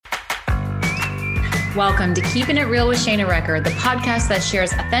Welcome to Keeping It Real with Shayna Recker, the podcast that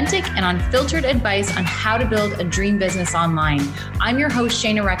shares authentic and unfiltered advice on how to build a dream business online. I'm your host,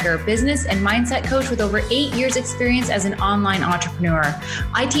 Shayna Recker, business and mindset coach with over 8 years experience as an online entrepreneur.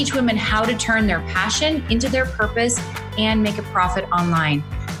 I teach women how to turn their passion into their purpose and make a profit online.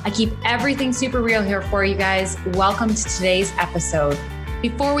 I keep everything super real here for you guys. Welcome to today's episode.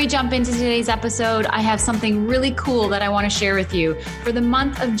 Before we jump into today's episode, I have something really cool that I want to share with you. For the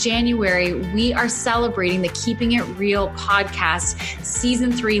month of January, we are celebrating the Keeping It Real podcast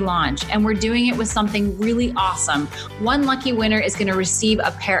season 3 launch, and we're doing it with something really awesome. One lucky winner is going to receive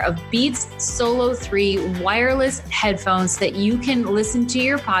a pair of Beats Solo 3 wireless headphones that you can listen to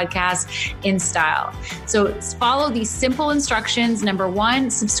your podcast in style. So follow these simple instructions. Number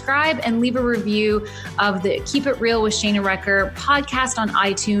 1, subscribe and leave a review of the Keep It Real with Shayna Recker podcast on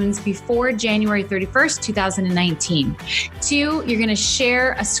iTunes before January 31st, 2019. 2, you're going to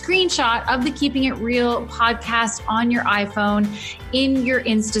share a screenshot of the Keeping It Real podcast on your iPhone in your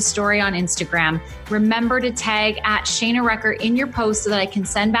Insta story on Instagram. Remember to tag at Shayna Recker in your post so that I can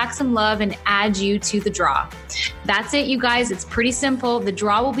send back some love and add you to the draw. That's it, you guys. It's pretty simple. The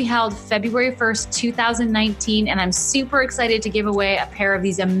draw will be held February 1st, 2019, and I'm super excited to give away a pair of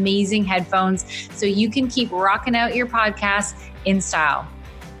these amazing headphones so you can keep rocking out your podcast in style.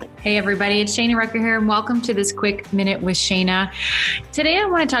 Hey everybody, it's Shayna Recker here and welcome to this quick minute with Shayna. Today I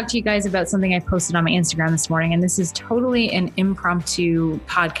want to talk to you guys about something I posted on my Instagram this morning, and this is totally an impromptu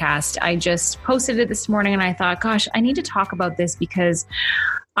podcast. I just posted it this morning and I thought, gosh, I need to talk about this because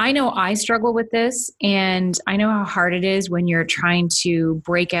I know I struggle with this, and I know how hard it is when you're trying to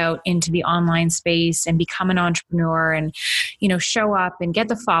break out into the online space and become an entrepreneur and, show up and get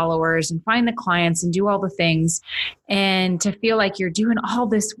the followers and find the clients and do all the things, and to feel like you're doing all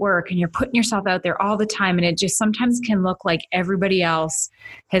this work and you're putting yourself out there all the time. And it just sometimes can look like everybody else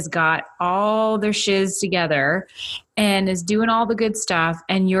has got all their shiz together and is doing all the good stuff,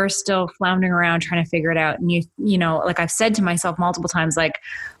 and you're still floundering around trying to figure it out. And like I've said to myself multiple times, like,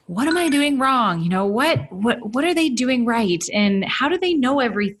 what am I doing wrong? What are they doing right? And how do they know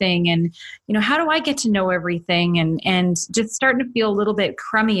everything? And, how do I get to know everything? And just starting to feel a little bit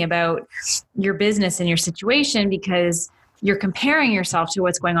crummy about your business and your situation because you're comparing yourself to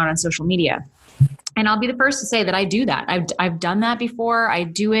what's going on social media. And I'll be the first to say that I do that. I've done that before. I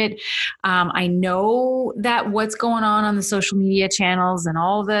do it. I know that what's going on the social media channels and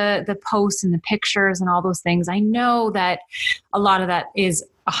all the posts and the pictures and all those things, I know that a lot of that is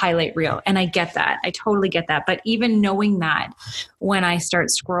a highlight reel. And I get that. I totally get that. But even knowing that, when I start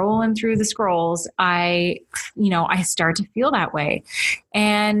scrolling through the scrolls, I start to feel that way.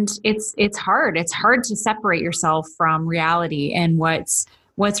 And it's hard. It's hard to separate yourself from reality and what's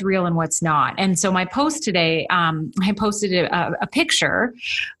real and what's not. And so my post today, I posted a picture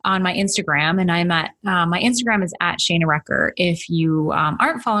on my Instagram, and I'm at, my Instagram is at Shayna Recker. If you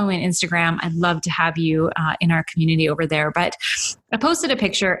aren't following Instagram, I'd love to have you in our community over there. But I posted a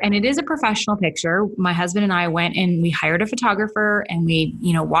picture, and it is a professional picture. My husband and I went and we hired a photographer, and we,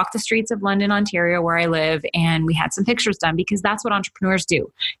 walked the streets of London, Ontario, where I live, and we had some pictures done because that's what entrepreneurs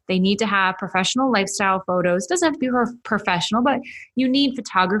do. They need to have professional lifestyle photos. It doesn't have to be professional, but you need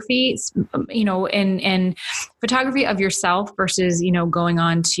photography, and photography of yourself versus, going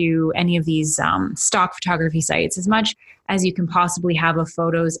on to any of these stock photography sites. As much as you can possibly have of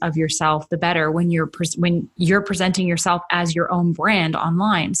photos of yourself, the better when you're presenting yourself as your own brand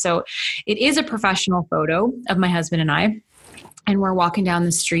online. So it is a professional photo of my husband and I, and we're walking down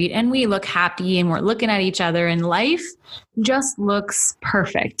the street and we look happy and we're looking at each other, and life just looks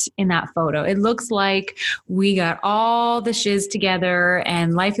perfect in that photo. It looks like we got all the shiz together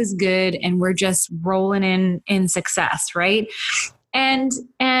and life is good and we're just rolling in success, right?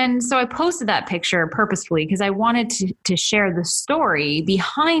 And so I posted that picture purposefully because I wanted to share the story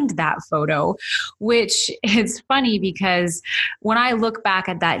behind that photo, which is funny because when I look back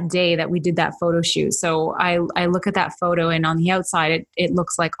at that day that we did that photo shoot, so I look at that photo and on the outside, it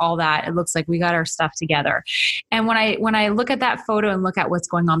looks like all that. It looks like we got our stuff together. And when I look at that photo and look at what's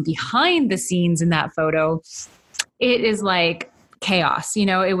going on behind the scenes in that photo, it is like chaos.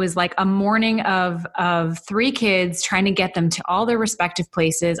 It was like a morning of 3 kids trying to get them to all their respective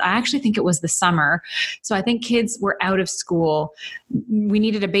places. I actually think it was the summer. So I think kids were out of school. We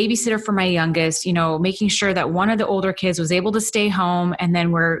needed a babysitter for my youngest, making sure that one of the older kids was able to stay home. And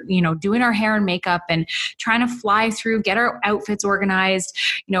then we're, doing our hair and makeup and trying to fly through, get our outfits organized,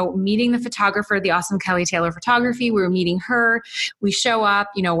 meeting the photographer, the awesome Kelly Taylor Photography. We were meeting her. We show up,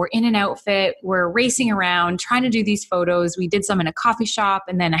 we're in an outfit, we're racing around, trying to do these photos. We did some in a coffee shop,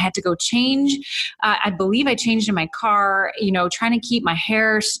 and then I had to go change. I believe I changed in my car, trying to keep my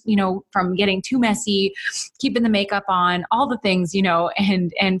hair, from getting too messy, keeping the makeup on, all the things,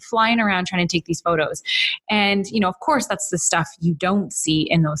 and flying around trying to take these photos. And, of course, that's the stuff you don't see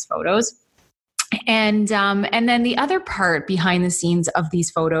in those photos. And then the other part behind the scenes of these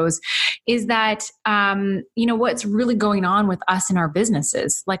photos is that, what's really going on with us in our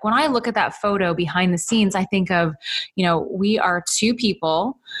businesses. Like when I look at that photo behind the scenes, I think of, we are two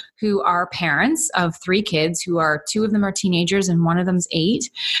people who are parents of 3 kids, who are 2 of them are teenagers and one of them's 8.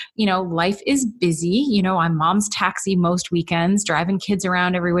 Life is busy. I'm mom's taxi most weekends, driving kids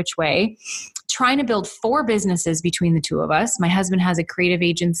around every which way, trying to build 4 businesses between the 2 of us. My husband has a creative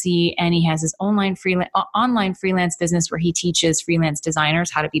agency and he has his online freelance business where he teaches freelance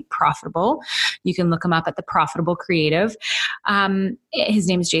designers how to be profitable. You can look him up at The Profitable Creative. His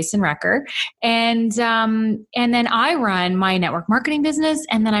name is Jason Recker. And then I run my network marketing business,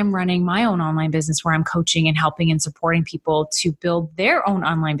 and then I'm running my own online business where I'm coaching and helping and supporting people to build their own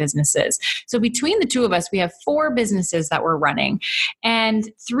online businesses. So between the 2 of us, we have 4 businesses that we're running and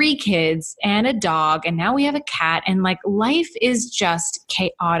 3 kids and a dog. And now we have a cat, and life is just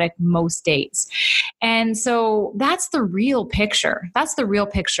chaotic most days. And so that's the real picture.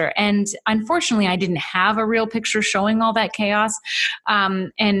 And unfortunately, I didn't have a real picture showing all that chaos.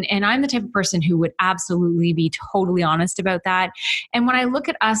 And I'm the type of person who would absolutely be totally honest about that. And when I look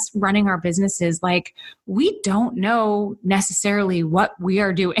at us running our businesses, we don't know necessarily what we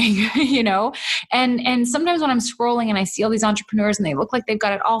are doing, and sometimes when I'm scrolling and I see all these entrepreneurs and they look like they've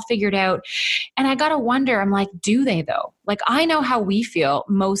got it all figured out, and I got to wonder, I'm like, do they though? I know how we feel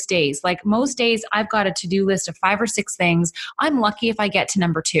most days. Most days I've got a to-do list of 5 or 6 things. I'm lucky if I get to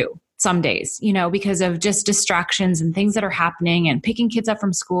number 2. Some days, because of just distractions and things that are happening and picking kids up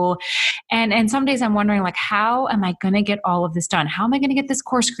from school. And some days I'm wondering, how am I going to get all of this done? How am I going to get this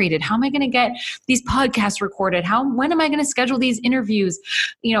course created? How am I going to get these podcasts recorded? When am I going to schedule these interviews?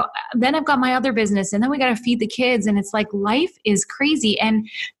 Then I've got my other business, and then we got to feed the kids. And it's life is crazy. And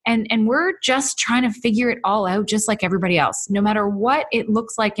we're just trying to figure it all out, just like everybody else. No matter what it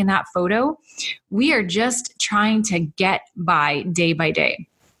looks like in that photo, we are just trying to get by day.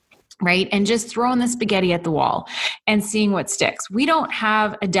 Right? And just throwing the spaghetti at the wall and seeing what sticks. We don't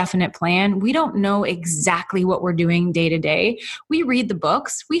have a definite plan. We don't know exactly what we're doing day to day. We read the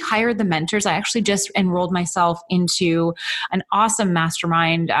books. We hire the mentors. I actually just enrolled myself into an awesome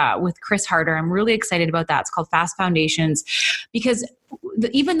mastermind with Chris Harder. I'm really excited about that. It's called Fast Foundations, because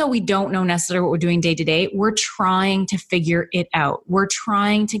even though we don't know necessarily what we're doing day to day, we're trying to figure it out. We're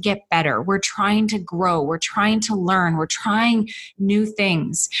trying to get better. We're trying to grow. We're trying to learn. We're trying new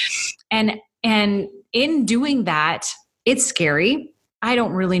things. And in doing that, it's scary. I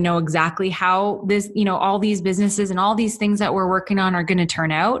don't really know exactly how this, all these businesses and all these things that we're working on are going to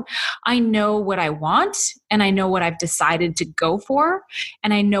turn out. I know what I want, and I know what I've decided to go for,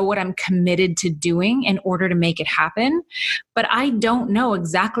 and I know what I'm committed to doing in order to make it happen. But I don't know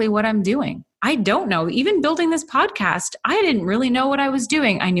exactly what I'm doing. I don't know. Even building this podcast, I didn't really know what I was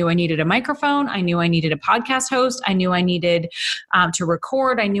doing. I knew I needed a microphone. I knew I needed a podcast host. I knew I needed to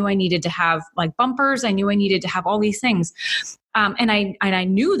record. I knew I needed to have bumpers. I knew I needed to have all these things. And I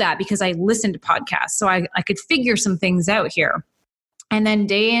knew that because I listened to podcasts. So I could figure some things out here. And then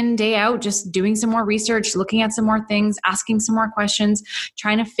day in, day out, just doing some more research, looking at some more things, asking some more questions,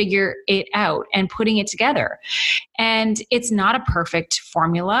 trying to figure it out and putting it together. And it's not a perfect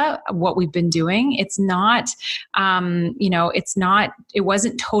formula, what we've been doing. It's not, it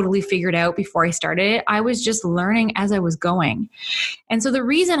wasn't totally figured out before I started it. I was just learning as I was going. And so the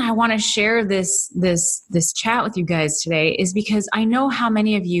reason I want to share this chat with you guys today is because I know how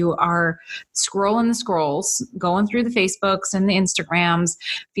many of you are scrolling the scrolls, going through the Facebooks and the Instagrams,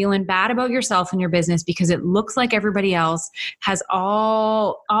 feeling bad about yourself and your business because it looks like everybody else has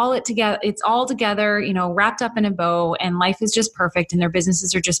all it together. It's all together, wrapped up in a bow, and life is just perfect and their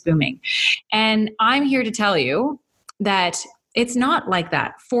businesses are just booming. And I'm here to tell you that it's not like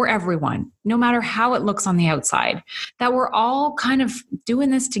that for everyone, no matter how it looks on the outside, that we're all kind of doing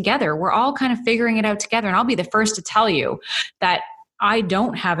this together. We're all kind of figuring it out together. And I'll be the first to tell you that I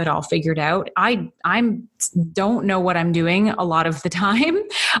don't have it all figured out. I don't know what I'm doing a lot of the time.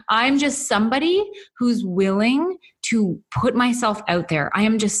 I'm just somebody who's willing to put myself out there. I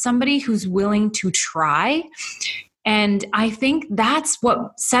am just somebody who's willing to try. And I think that's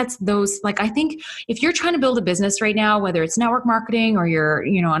what sets those, I think if you're trying to build a business right now, whether it's network marketing or you're,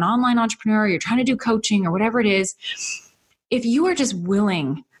 an online entrepreneur, you're trying to do coaching or whatever it is, if you are just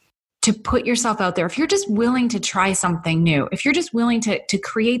willing to put yourself out there, if you're just willing to try something new, if you're just willing to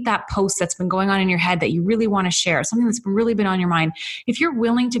create that post that's been going on in your head that you really want to share, something that's really been on your mind, if you're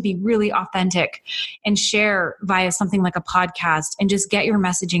willing to be really authentic and share via something like a podcast and just get your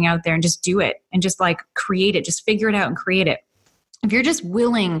messaging out there and just do it and just like create it, just figure it out and create it. If you're just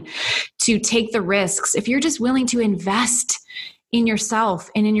willing to take the risks, if you're just willing to invest in yourself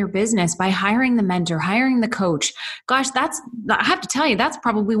and in your business by hiring the mentor, hiring the coach. Gosh, I have to tell you, that's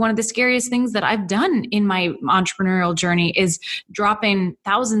probably one of the scariest things that I've done in my entrepreneurial journey is dropping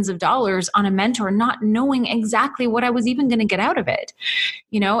thousands of dollars on a mentor, not knowing exactly what I was even going to get out of it,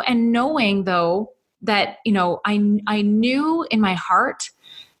 and knowing though that, I knew in my heart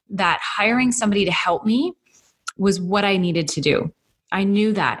that hiring somebody to help me was what I needed to do. I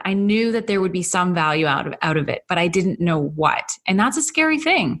knew that. I knew that there would be some value out of it, but I didn't know what. And that's a scary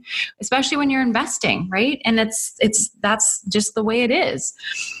thing, especially when you're investing, right? And that's just the way it is.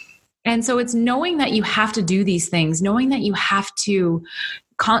 And so it's knowing that you have to do these things, knowing that you have to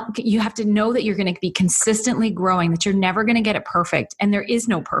know that you're going to be consistently growing, that you're never going to get it perfect. And there is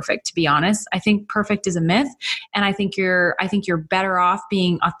no perfect, to be honest. I think perfect is a myth. And I think you're better off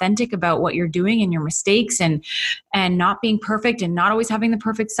being authentic about what you're doing and your mistakes and not being perfect and not always having the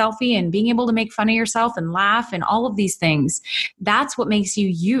perfect selfie and being able to make fun of yourself and laugh and all of these things. That's what makes you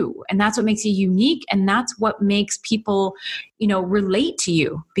you. And that's what makes you unique. And that's what makes people, relate to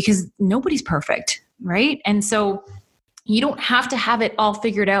you because nobody's perfect. Right. And so you don't have to have it all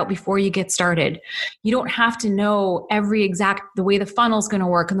figured out before you get started. You don't have to know the way the funnel's going to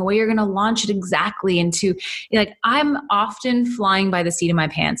work and the way you're going to launch it exactly into, I'm often flying by the seat of my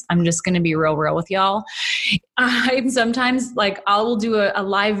pants. I'm just going to be real with y'all. I'm sometimes I will do a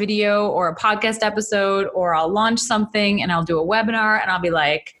live video or a podcast episode, or I'll launch something and I'll do a webinar and I'll be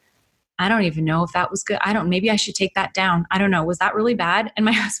like, I don't even know if that was good. Maybe I should take that down. I don't know. Was that really bad? And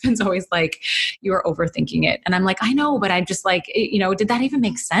my husband's always like, you're overthinking it. And I'm like, I know, but I'm just like, did that even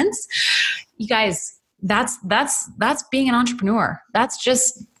make sense? You guys, that's being an entrepreneur. That's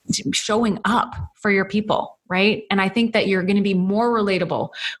just showing up for your people, right? And I think that you're going to be more relatable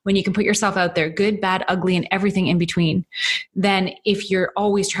when you can put yourself out there, good, bad, ugly, and everything in between, than if you're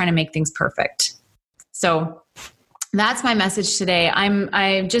always trying to make things perfect. So that's my message today.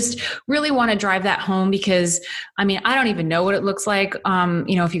 I just really want to drive that home because I don't even know what it looks like.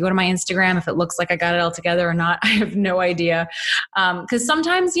 If you go to my Instagram, if it looks like I got it all together or not, I have no idea. Cause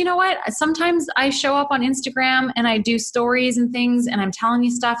sometimes, sometimes I show up on Instagram and I do stories and things and I'm telling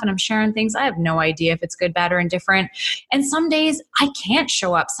you stuff and I'm sharing things. I have no idea if it's good, bad, or indifferent. And some days I can't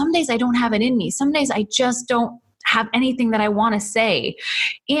show up. Some days I don't have it in me. Some days I just don't have anything that I want to say.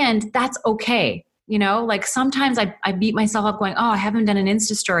 And that's okay. Sometimes I beat myself up going, I haven't done an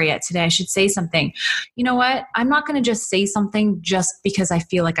Insta story yet today. I should say something. You know what? I'm not going to just say something just because I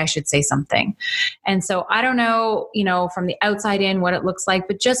feel like I should say something. And so I don't know, from the outside in what it looks like,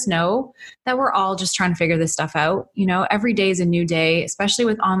 but just know that we're all just trying to figure this stuff out. Every day is a new day, especially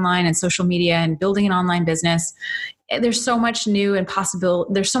with online and social media and building an online business. There's so much new and possible.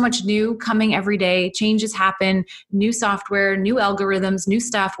 There's so much new coming every day. Changes happen, new software, new algorithms, new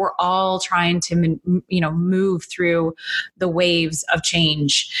stuff. We're all trying to, move through the waves of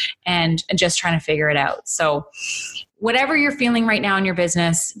change and just trying to figure it out. So whatever you're feeling right now in your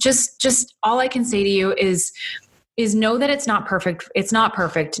business, just all I can say to you is know that it's not perfect. It's not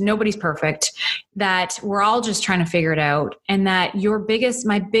perfect. Nobody's perfect. That we're all just trying to figure it out. And that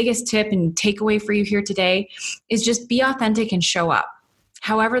my biggest tip and takeaway for you here today is just be authentic and show up,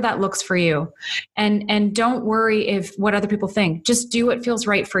 however that looks for you. And don't worry if what other people think. Just do what feels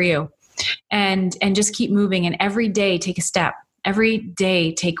right for you. And just keep moving. And every day take a step. Every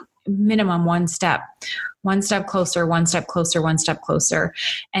day take minimum one step closer, one step closer, one step closer.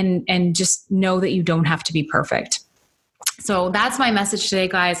 And just know that you don't have to be perfect. So that's my message today,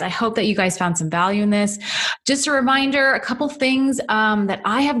 guys. I hope that you guys found some value in this. Just a reminder, a couple things that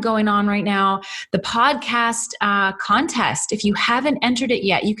I have going on right now. The podcast contest. If you haven't entered it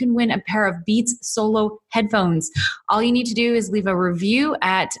yet, you can win a pair of Beats Solo headphones. All you need to do is leave a review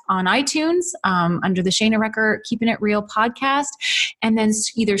on iTunes under the Shana Recker Keeping It Real podcast, and then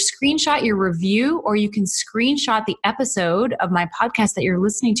either screenshot your review or you can screenshot the episode of my podcast that you're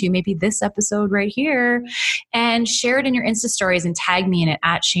listening to, maybe this episode right here, and share it in your Insta stories and tag me in it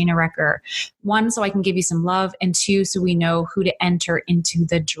at Shana Recker. 1, so I can give you some love, and 2, so we know who to enter into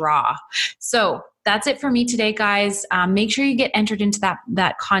the draw. So that's it for me today, guys. Make sure you get entered into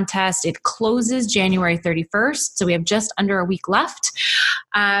that contest. It closes January 31st, so we have just under a week left.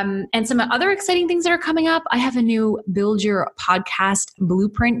 And some other exciting things that are coming up. I have a new Build Your Podcast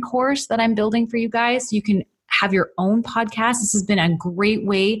Blueprint course that I'm building for you guys. You can have your own podcast. This has been a great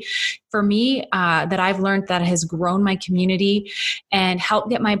way for me that I've learned that has grown my community and helped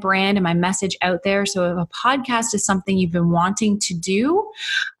get my brand and my message out there. So if a podcast is something you've been wanting to do,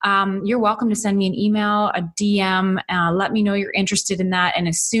 you're welcome to send me an email, a DM, let me know you're interested in that. And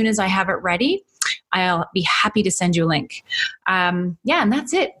as soon as I have it ready, I'll be happy to send you a link. And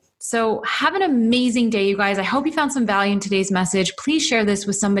that's it. So have an amazing day, you guys. I hope you found some value in today's message. Please share this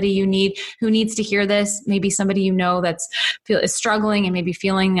with somebody who needs to hear this. Maybe somebody is struggling and maybe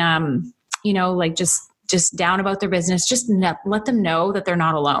feeling, like just down about their business. Just let them know that they're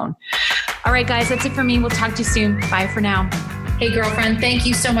not alone. All right, guys, that's it for me. We'll talk to you soon. Bye for now. Hey, girlfriend, thank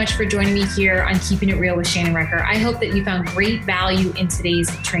you so much for joining me here on Keeping It Real with Shana Recker. I hope that you found great value in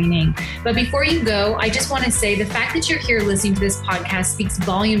today's training. But before you go, I just want to say the fact that you're here listening to this podcast speaks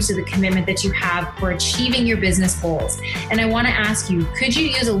volumes to the commitment that you have for achieving your business goals. And I want to ask you, could you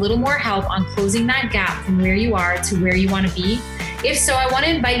use a little more help on closing that gap from where you are to where you want to be? If so, I want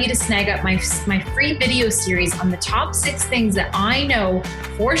to invite you to snag up my free video series on the top 6 things that I know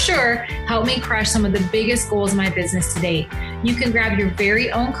for sure help me crush some of the biggest goals in my business today. You can grab your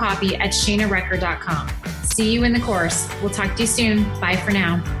very own copy at shanarecker.com. See you in the course. We'll talk to you soon. Bye for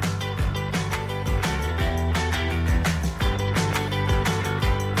now.